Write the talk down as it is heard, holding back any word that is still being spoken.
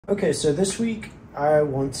Okay, so this week I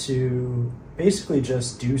want to basically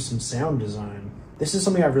just do some sound design. This is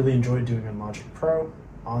something I really enjoyed doing on Logic Pro,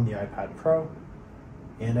 on the iPad Pro,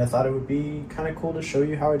 and I thought it would be kind of cool to show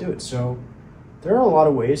you how I do it. So there are a lot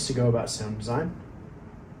of ways to go about sound design,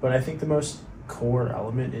 but I think the most core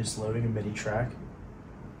element is loading a MIDI track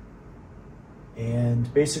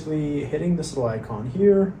and basically hitting this little icon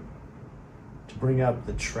here to bring up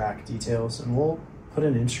the track details, and we'll put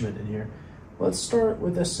an instrument in here. Let's start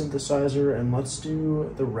with a synthesizer and let's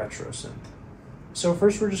do the retro synth. So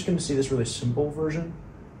first we're just going to see this really simple version,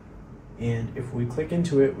 and if we click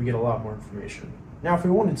into it we get a lot more information. Now if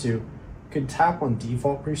we wanted to, we could tap on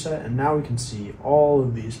default preset and now we can see all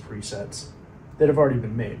of these presets that have already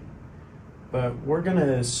been made. But we're going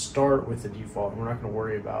to start with the default and we're not going to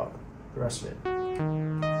worry about the rest of it.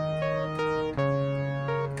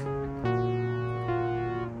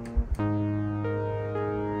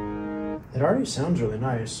 It already sounds really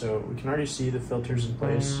nice, so we can already see the filters in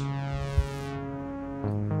place.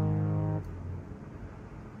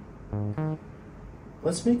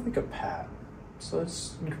 Let's make like a pad. So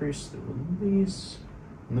let's increase the release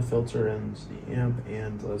on the filter and the amp,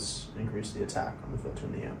 and let's increase the attack on the filter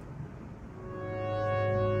and the amp.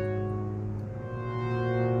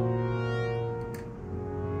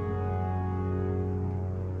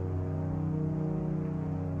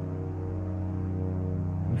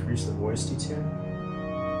 Increase the voice detune.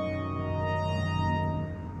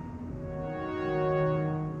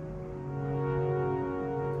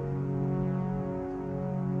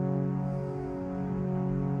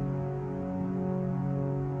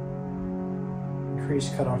 Increase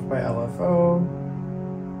cutoff by LFO.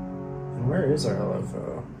 And where is our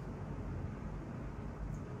LFO?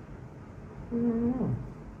 I don't know.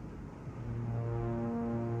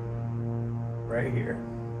 Right here.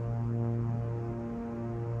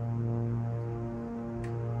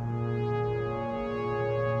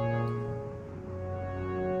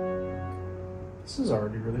 This is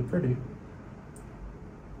already really pretty.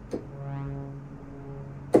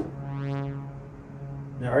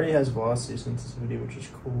 It already has velocity sensitivity, which is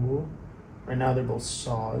cool. Right now they're both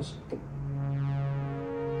saws.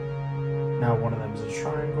 Now one of them is a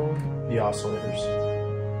triangle, the oscillators.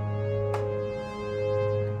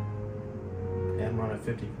 And run a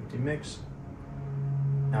 50-50 mix.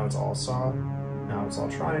 Now it's all saw, now it's all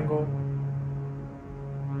triangle.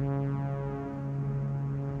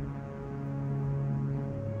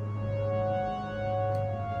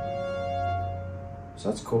 So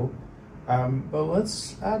that's cool, but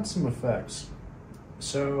let's add some effects.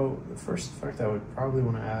 So the first effect I would probably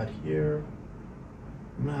want to add here,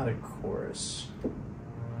 I'm gonna add a chorus.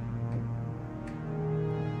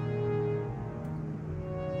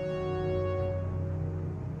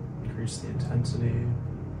 Increase the intensity,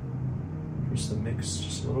 increase the mix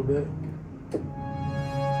just a little bit.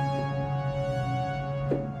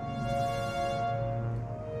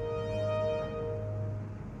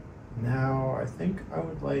 Now, I think I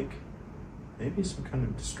would like maybe some kind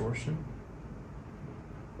of distortion,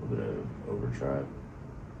 a little bit of overdrive.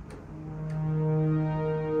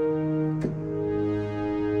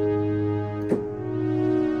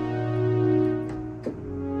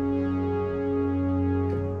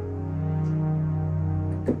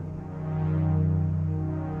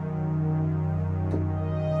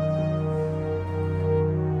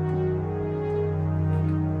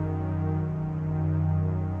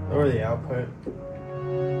 Lower the output.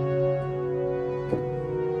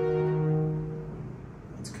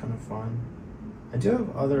 That's kind of fun. I do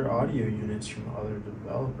have other audio units from other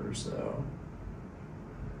developers though.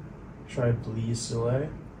 Try Bleeze Delay.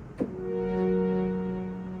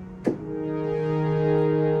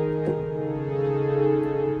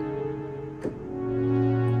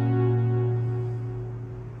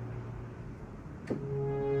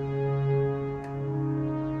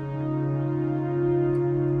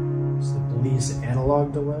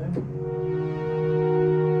 Analog delay.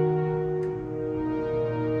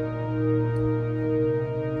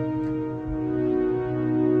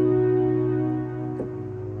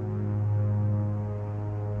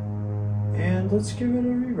 And let's give it a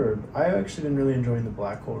reverb. I've actually been really enjoying the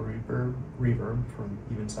black hole reverb from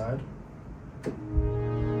Evenside.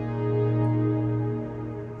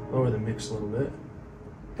 Lower the mix a little bit.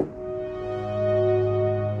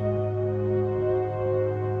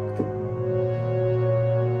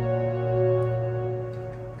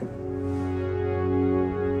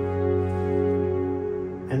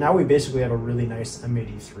 And now we basically have a really nice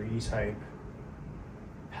M83 type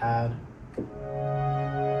pad.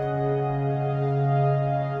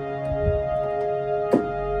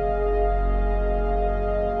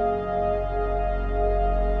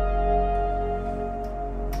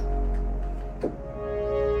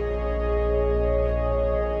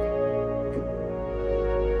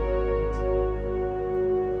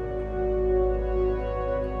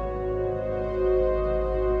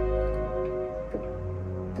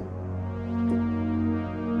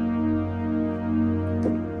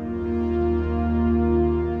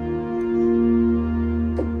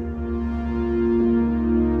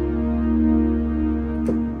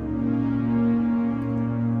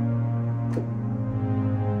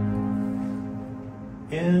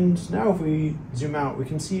 And now if we zoom out, we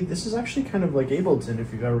can see this is actually kind of like Ableton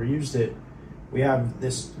if you've ever used it. We have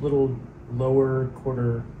this little lower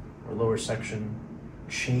quarter or lower section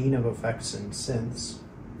chain of effects and synths.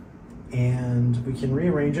 And we can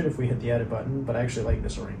rearrange it if we hit the edit button, but I actually like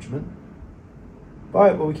this arrangement.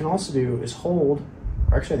 But what we can also do is hold,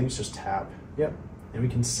 or actually I think it's just tab, yep. And we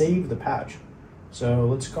can save the patch. So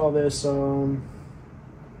let's call this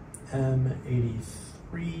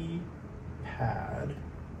M83 pad.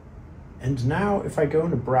 And now if I go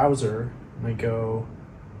into browser and I go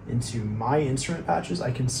into my instrument patches,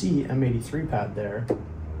 I can see M83 pad there.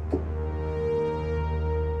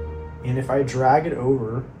 And if I drag it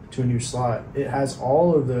over to a new slot, it has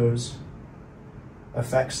all of those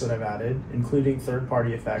effects that I've added, including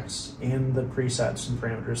third-party effects and the presets and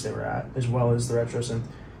parameters they were at, as well as the retro synth.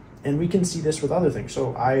 And we can see this with other things.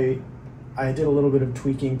 So I did a little bit of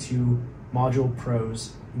tweaking to Module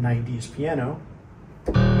Pro's 90s piano.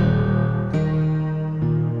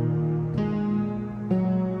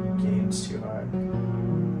 Gain's too high.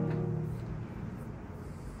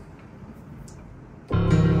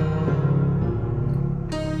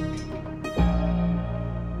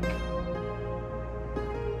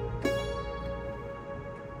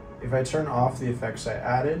 If I turn off the effects I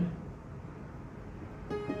added,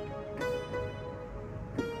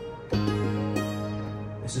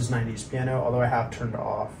 this is 90s piano, although I have turned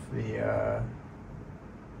off the, I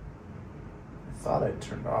thought I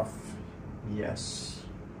turned off, yes,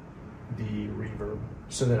 the reverb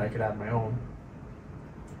so that I could add my own.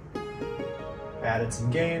 I added some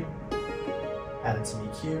gain, added some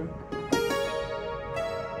EQ,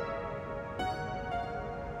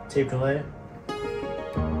 tape delay.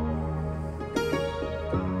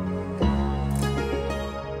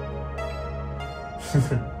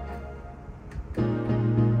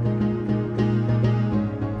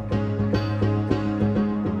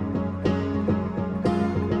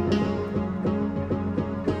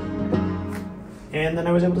 And then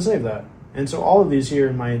I was able to save that. And so all of these here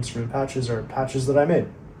in my instrument patches are patches that I made,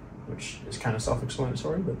 which is kind of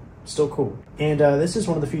self-explanatory, but still cool. And this is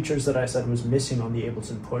one of the features that I said was missing on the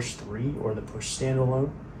Ableton Push 3 or the Push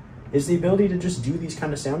standalone, is the ability to just do these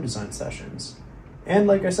kind of sound design sessions. And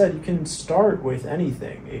like I said, you can start with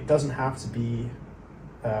anything. It doesn't have to be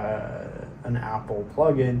an Apple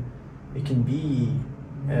plugin. It can be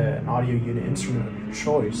an audio unit instrument of your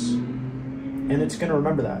choice, and it's going to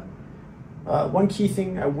remember that. One key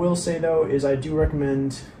thing I will say though is I do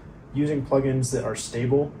recommend using plugins that are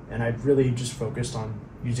stable, and I've really just focused on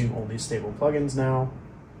using only stable plugins now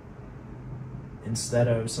instead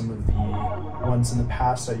of some of the ones in the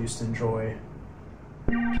past I used to enjoy.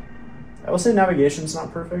 I will say navigation's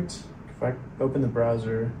not perfect. If I open the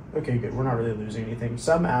browser, okay, good, we're not really losing anything.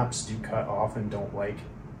 Some apps do cut off and don't like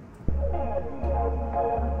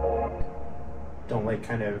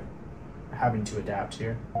kind of having to adapt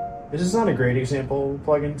here. This is not a great example of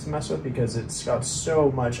plugin to mess with because it's got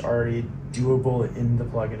so much already doable in the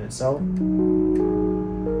plugin itself.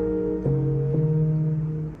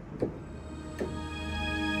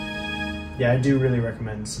 Yeah, I do really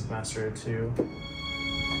recommend Synthmaster too.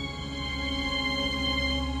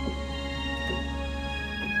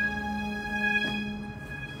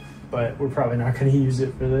 But we're probably not going to use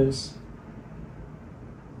it for this.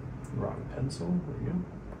 Wrong pencil, there we go.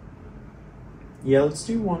 Yeah, let's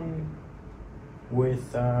do one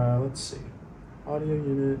with, let's see, audio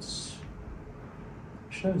units.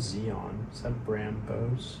 Show Xeon. Is that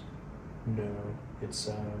Brambos? No, it's,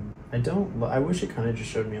 I wish it kind of just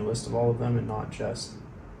showed me a list of all of them and not just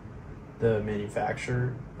the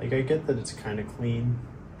manufacturer. Like, I get that it's kind of clean,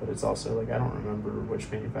 but it's also like, I don't remember which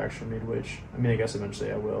manufacturer made which. I mean, I guess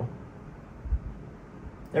eventually I will.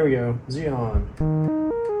 There we go, Xeon.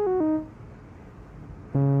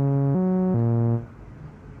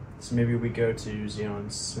 So maybe we go to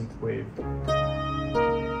Xeon's synthwave.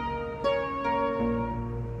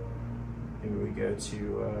 Maybe we go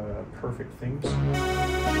to Perfect Things.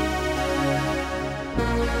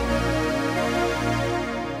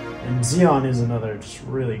 And Xeon is another just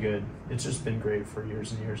really good. It's just been great for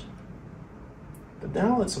years and years. But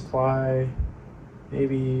now let's apply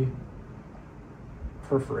maybe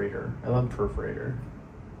Perforator. I love Perforator.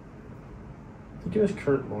 I think it was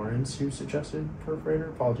Kurt Lawrence who suggested Perforator.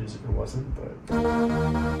 Apologies if it wasn't, but.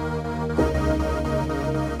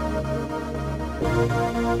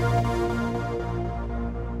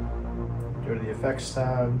 Go to the effects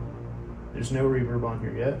tab. There's no reverb on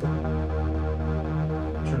here yet.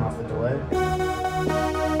 Turn off the delay.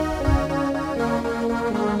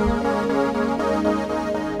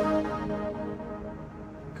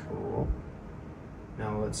 Cool.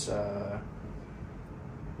 Now let's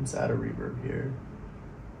Let's add a reverb here.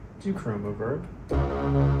 Do chroma verb.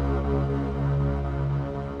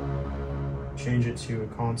 Change it to a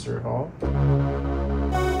concert hall.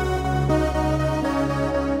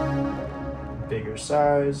 Bigger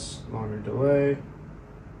size, longer delay.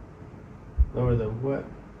 Lower the wet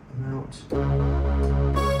amount.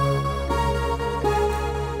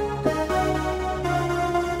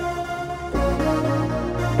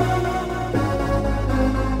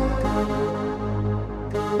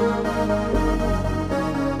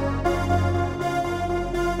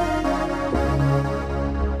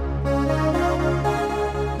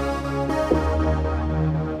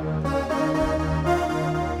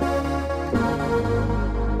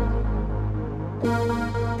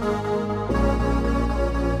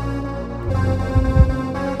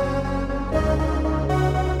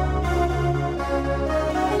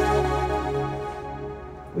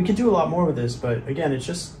 We could do a lot more with this, but again,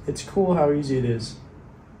 it's cool how easy it is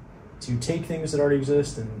to take things that already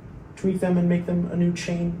exist and tweak them and make them a new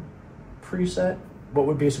chain preset, what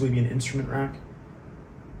would basically be an instrument rack,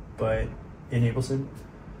 but in Ableton.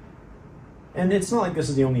 And it's not like this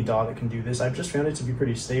is the only DAW that can do this. I've just found it to be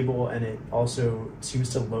pretty stable, and it also seems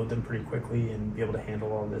to load them pretty quickly and be able to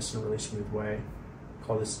handle all this in a really smooth way.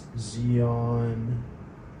 Call this Xeon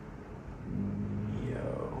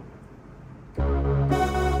Neo.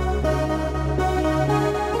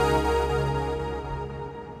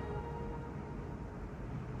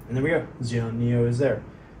 And there we go, Xeon Neo is there.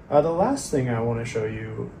 The last thing I want to show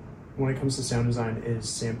you when it comes to sound design is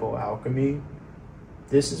sample alchemy.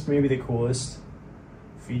 This is maybe the coolest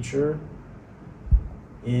feature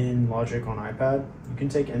in Logic on iPad. You can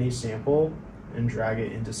take any sample and drag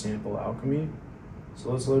it into sample alchemy.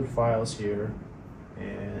 So let's load files here,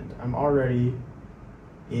 and I'm already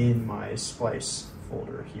in my splice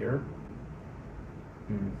folder here.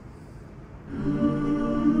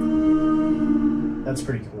 That's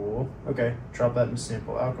pretty cool. Okay, drop that into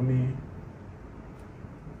sample alchemy.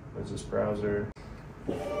 Where's this browser?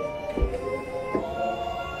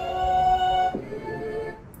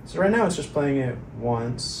 So right now it's just playing it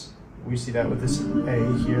once. We see that with this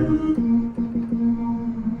A here. You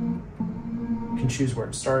can choose where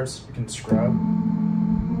it starts. You can scrub.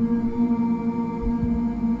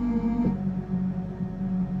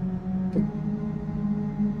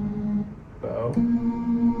 Bow.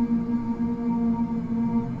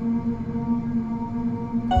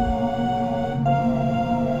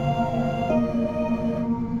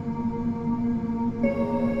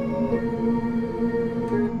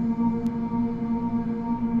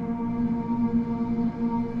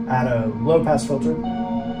 Add a low pass filter,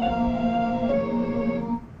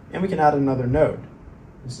 and we can add another node.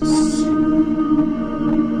 This is C.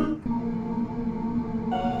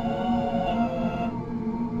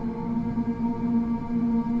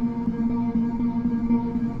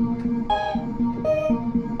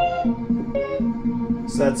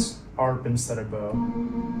 So that's ARP instead of bow.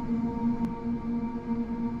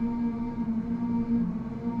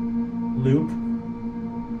 Loop,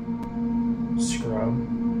 scrub.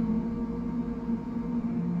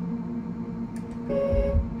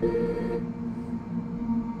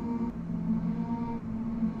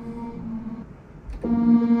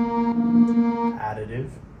 Additive,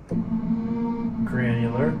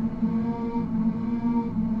 granular,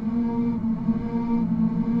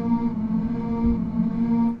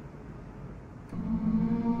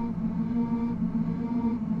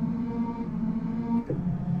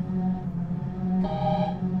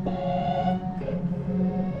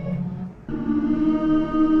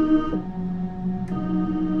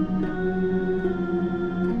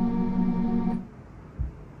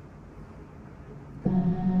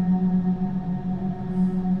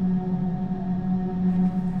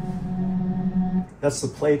 that's the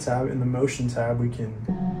play tab. In the motion tab, we can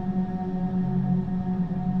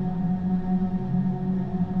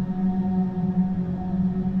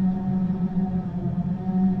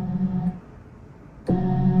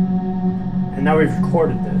and now we've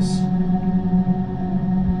recorded this.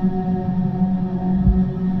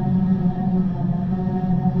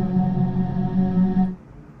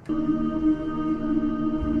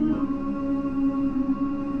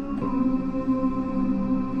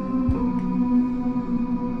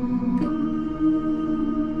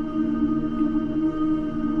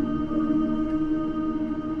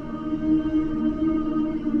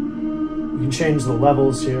 Change the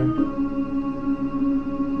levels here.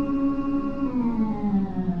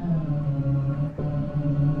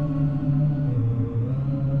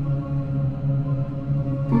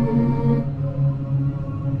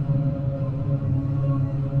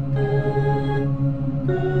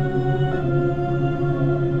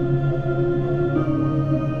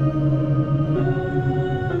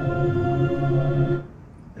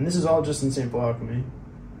 all just in sample alchemy.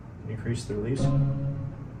 Increase the release.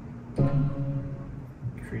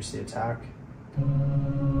 Increase the attack.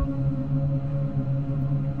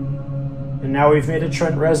 And now we've made a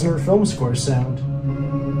Trent Reznor film score sound.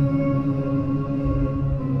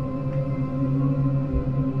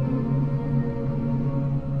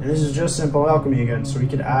 And this is just simple alchemy again, so we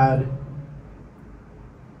could add,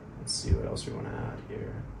 let's see what else we want to add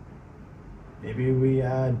here. Maybe we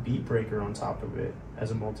add Beat Breaker on top of it as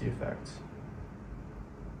a multi-effect.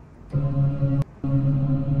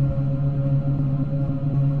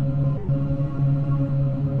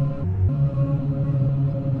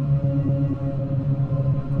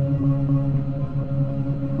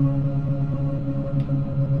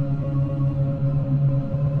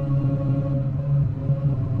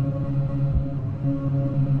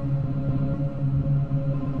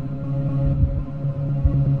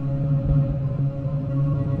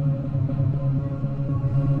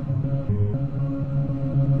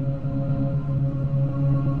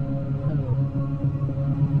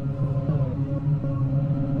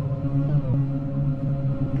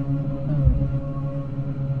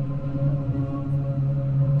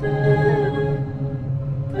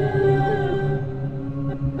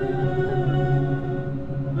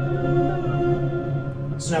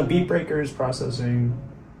 So now Beat Breaker is processing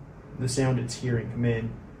the sound it's hearing come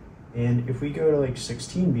in, and if we go to like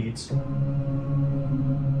 16 beats, it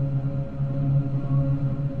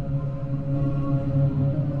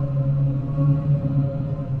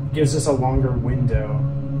gives us a longer window,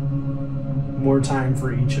 more time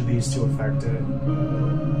for each of these to affect it.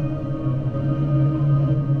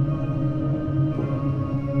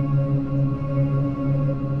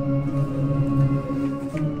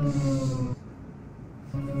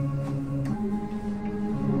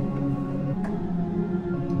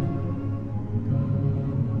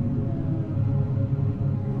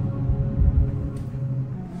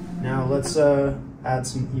 Now let's add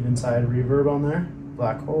some eventide reverb on there.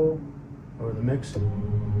 Black hole over the mix. I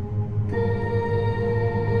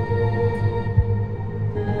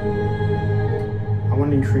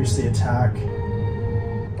want to increase the attack.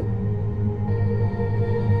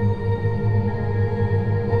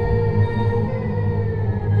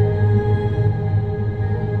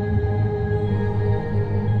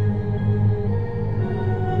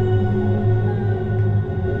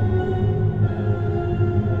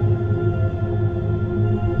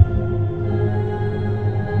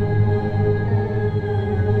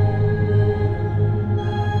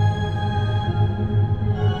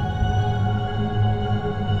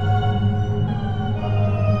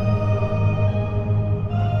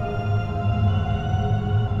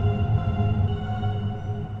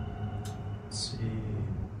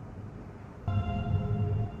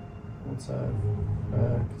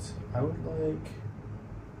 Effect. I would like,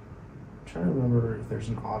 I'm trying to remember if there's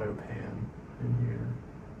an auto pan in here.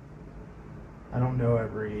 I don't know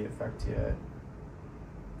every effect yet.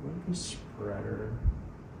 Would it be spreader?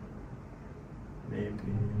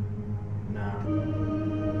 Maybe. No.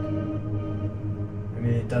 I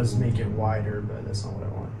mean, it does make it wider, but that's not what I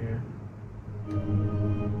want here.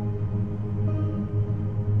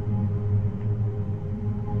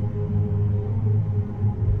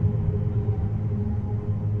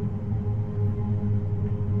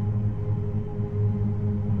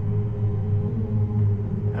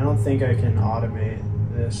 I don't think I can automate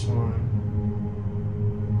this one.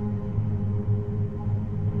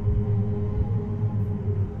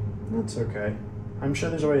 That's okay. I'm sure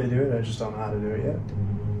there's a way to do it, I just don't know how to do it yet.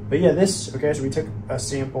 But yeah, this, okay, so we took a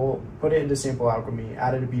sample, put it into sample alchemy,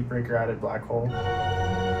 added a beat breaker, added black hole.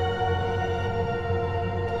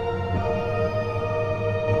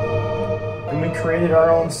 And we created our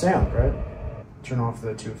own sound, right? Turn off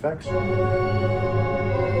the two effects.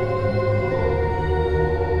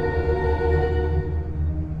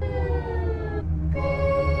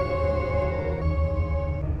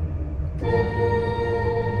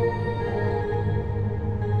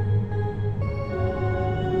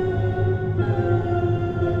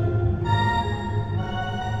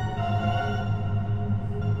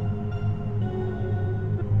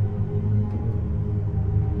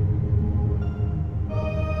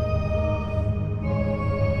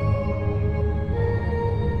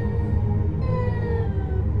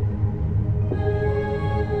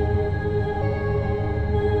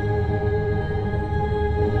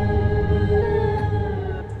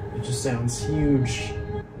 Sounds huge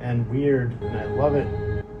and weird, and I love it.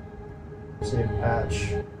 Save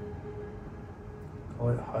patch. Call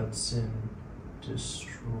it Hudson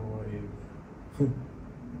Destroy.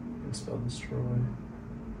 It's spelled destroy.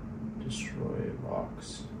 Destroy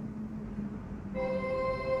Vox.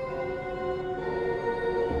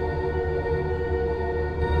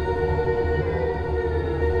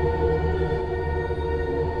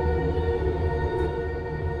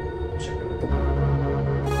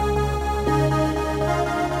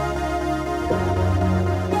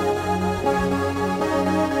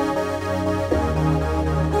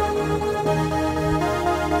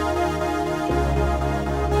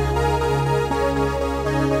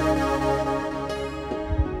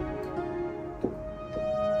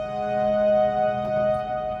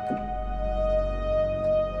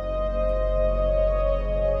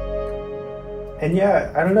 And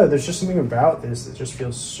yeah, I don't know, there's just something about this that just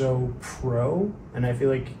feels so pro, and I feel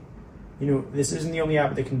like, you know, this isn't the only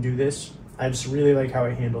app that can do this. I just really like how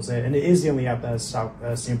it handles it, and it is the only app that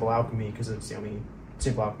has Sample Alchemy, because it's the only,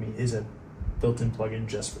 Sample Alchemy is a built-in plugin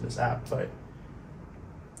just for this app. But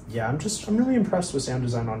yeah, I'm really impressed with sound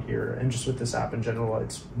design on here, and just with this app in general.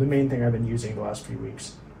 It's the main thing I've been using the last few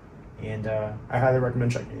weeks, and I highly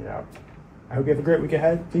recommend checking it out. I hope you have a great week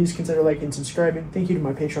ahead. Please consider liking and subscribing. Thank you to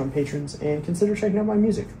my Patreon patrons, and consider checking out my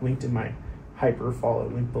music, linked in my hyper follow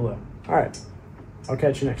link below. All right, I'll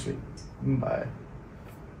catch you next week. Bye.